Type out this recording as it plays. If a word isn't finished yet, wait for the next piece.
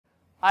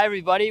Hi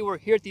everybody, we're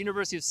here at the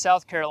University of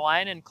South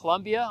Carolina in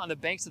Columbia on the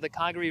banks of the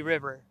Congaree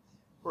River.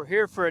 We're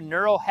here for a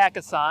Neuro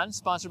Hackathon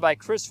sponsored by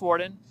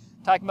Rorden,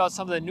 talking about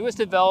some of the newest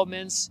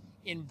developments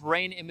in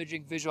brain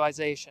imaging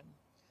visualization.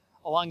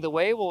 Along the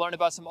way, we'll learn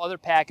about some other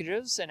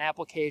packages and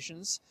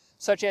applications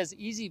such as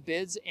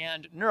ezBIDS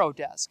and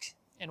Neurodesk.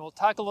 And we'll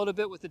talk a little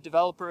bit with the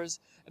developers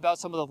about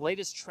some of the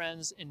latest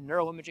trends in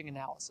neuroimaging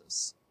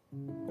analysis.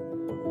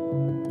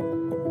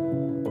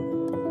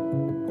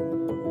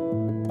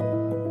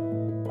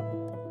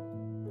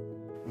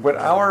 What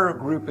our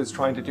group is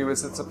trying to do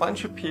is it's a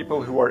bunch of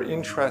people who are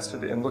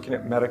interested in looking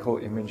at medical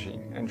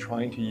imaging and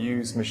trying to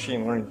use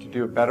machine learning to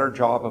do a better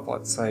job of,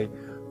 let's say,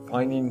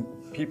 finding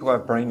people who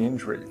have brain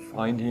injury,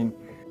 finding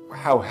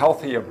how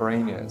healthy a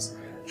brain is,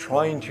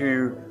 trying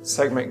to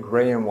segment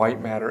gray and white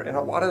matter, and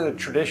a lot of the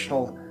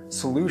traditional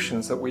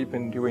solutions that we've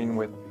been doing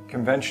with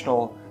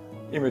conventional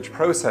image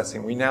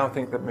processing, we now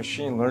think that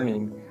machine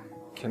learning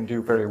can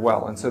do very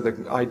well. And so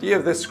the idea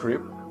of this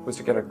group was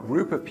to get a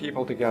group of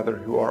people together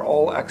who are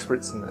all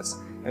experts in this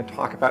and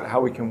talk about how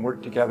we can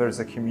work together as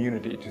a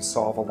community to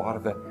solve a lot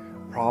of the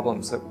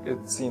problems that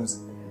it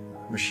seems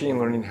machine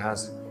learning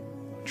has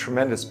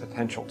tremendous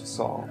potential to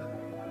solve.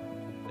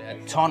 There are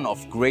a ton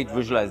of great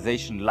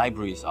visualization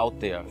libraries out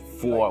there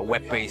for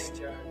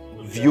web-based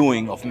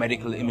viewing of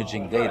medical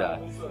imaging data,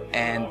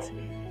 and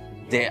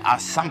there are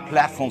some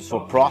platforms for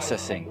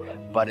processing,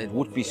 but it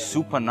would be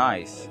super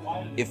nice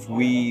if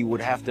we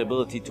would have the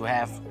ability to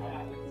have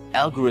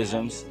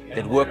algorithms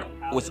that work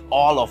with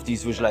all of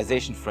these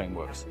visualization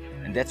frameworks.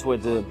 And that's where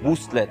the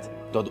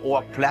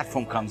Boostlet.org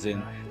platform comes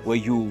in, where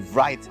you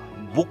write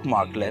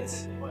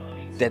bookmarklets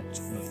that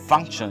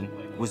function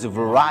with a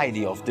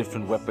variety of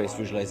different web-based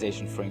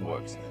visualization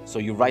frameworks. So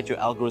you write your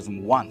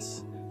algorithm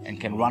once and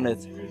can run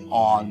it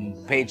on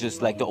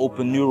pages like the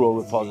Open Neuro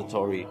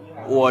repository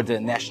or the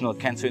National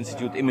Cancer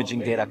Institute Imaging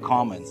Data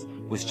Commons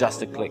with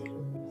just a click.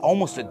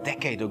 Almost a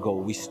decade ago,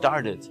 we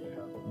started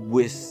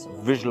with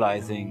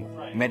visualizing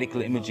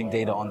medical imaging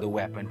data on the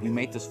web, and we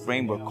made this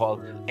framework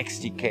called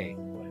XDK,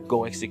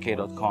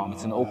 goxdk.com.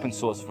 It's an open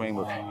source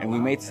framework, and we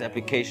made this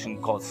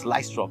application called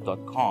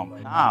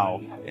slicedrop.com.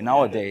 Now,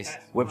 nowadays,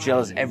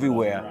 WebGL is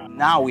everywhere.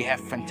 Now we have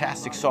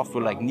fantastic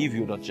software like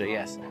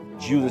Neview.js,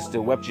 which uses the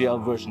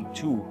WebGL version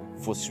 2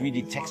 for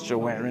 3D texture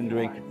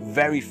rendering,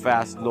 very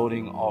fast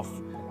loading of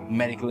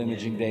medical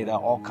imaging data,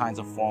 all kinds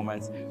of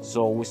formats.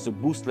 So with the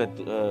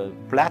Boostlet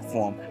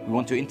platform, we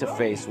want to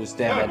interface with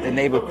them and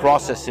enable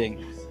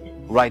processing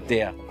right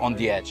there on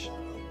the edge.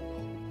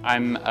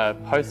 I'm a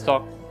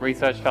postdoc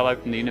research fellow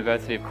from the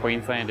University of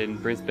Queensland in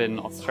Brisbane,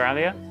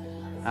 Australia.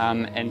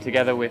 And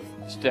together with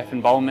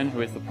Stefan Bollman,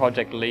 who is the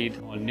project lead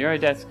on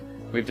Neurodesk,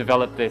 we've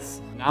developed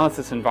this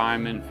analysis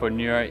environment for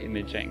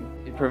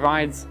neuroimaging. It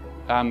provides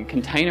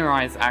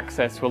containerized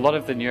access to a lot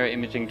of the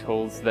neuroimaging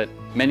tools that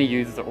many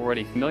users are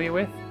already familiar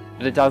with,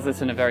 but it does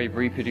this in a very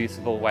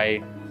reproducible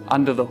way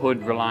under the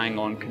hood, relying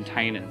on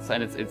containers.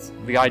 And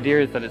the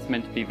idea is that it's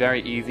meant to be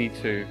very easy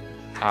to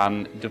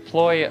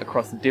deploy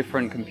across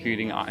different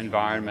computing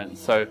environments,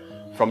 so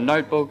from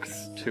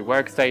notebooks to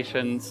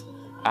workstations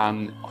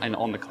and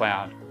on the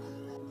cloud.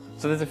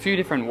 So there's a few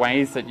different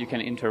ways that you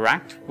can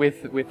interact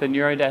with the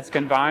Neurodesk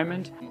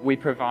environment. We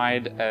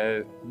provide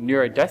a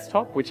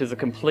Neurodesktop, which is a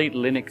complete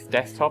Linux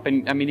desktop,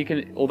 and I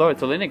mean, although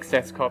it's a Linux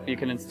desktop, you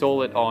can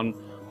install it on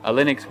a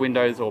Linux,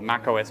 Windows or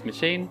Mac OS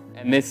machine,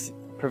 and this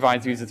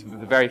provides users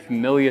with a very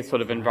familiar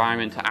sort of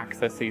environment to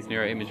access these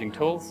neuroimaging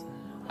tools.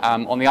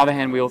 On the other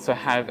hand, we also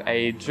have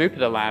a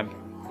Jupyter Lab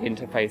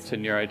interface to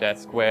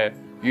Neurodesk, where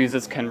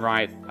users can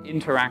write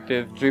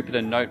interactive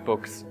Jupyter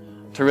notebooks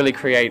to really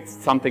create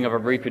something of a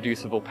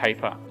reproducible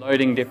paper,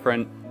 loading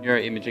different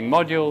neuroimaging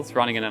modules,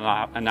 running an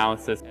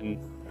analysis, and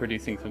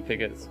producing some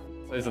figures.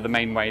 Those are the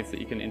main ways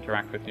that you can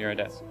interact with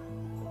Neurodesk.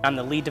 I'm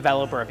the lead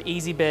developer of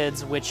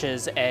ezBIDS, which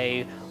is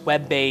a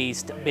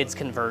web-based BIDS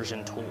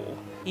conversion tool.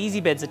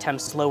 ezBIDS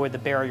attempts to lower the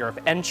barrier of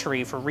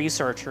entry for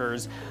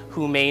researchers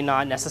who may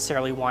not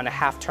necessarily want to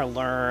have to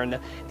learn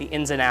the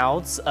ins and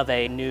outs of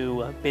a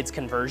new BIDS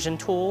conversion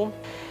tool.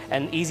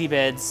 And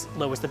ezBIDS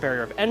lowers the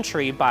barrier of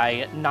entry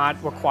by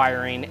not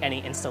requiring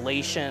any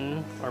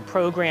installation or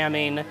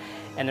programming,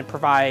 and it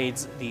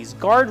provides these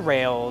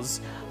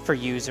guardrails for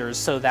users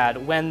so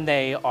that when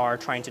they are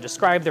trying to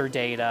describe their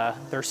data,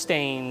 they're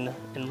staying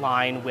in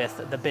line with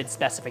the BIDS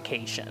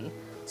specification.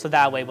 So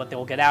that way what they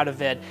will get out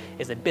of it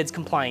is a BIDS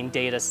compliant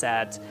data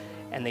set,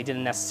 and they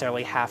didn't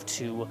necessarily have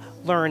to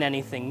learn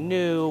anything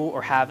new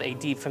or have a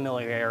deep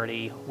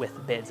familiarity with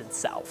BIDS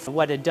itself.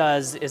 What it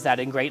does is that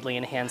it greatly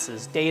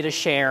enhances data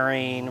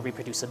sharing,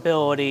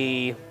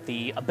 reproducibility,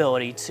 the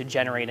ability to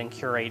generate and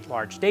curate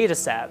large data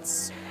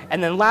sets.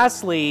 And then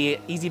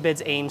lastly,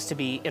 ezBIDS aims to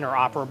be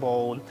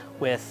interoperable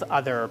with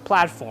other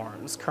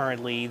platforms,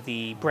 currently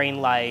the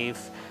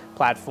BrainLife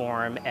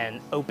platform and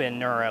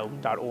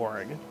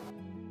OpenNeuro.org.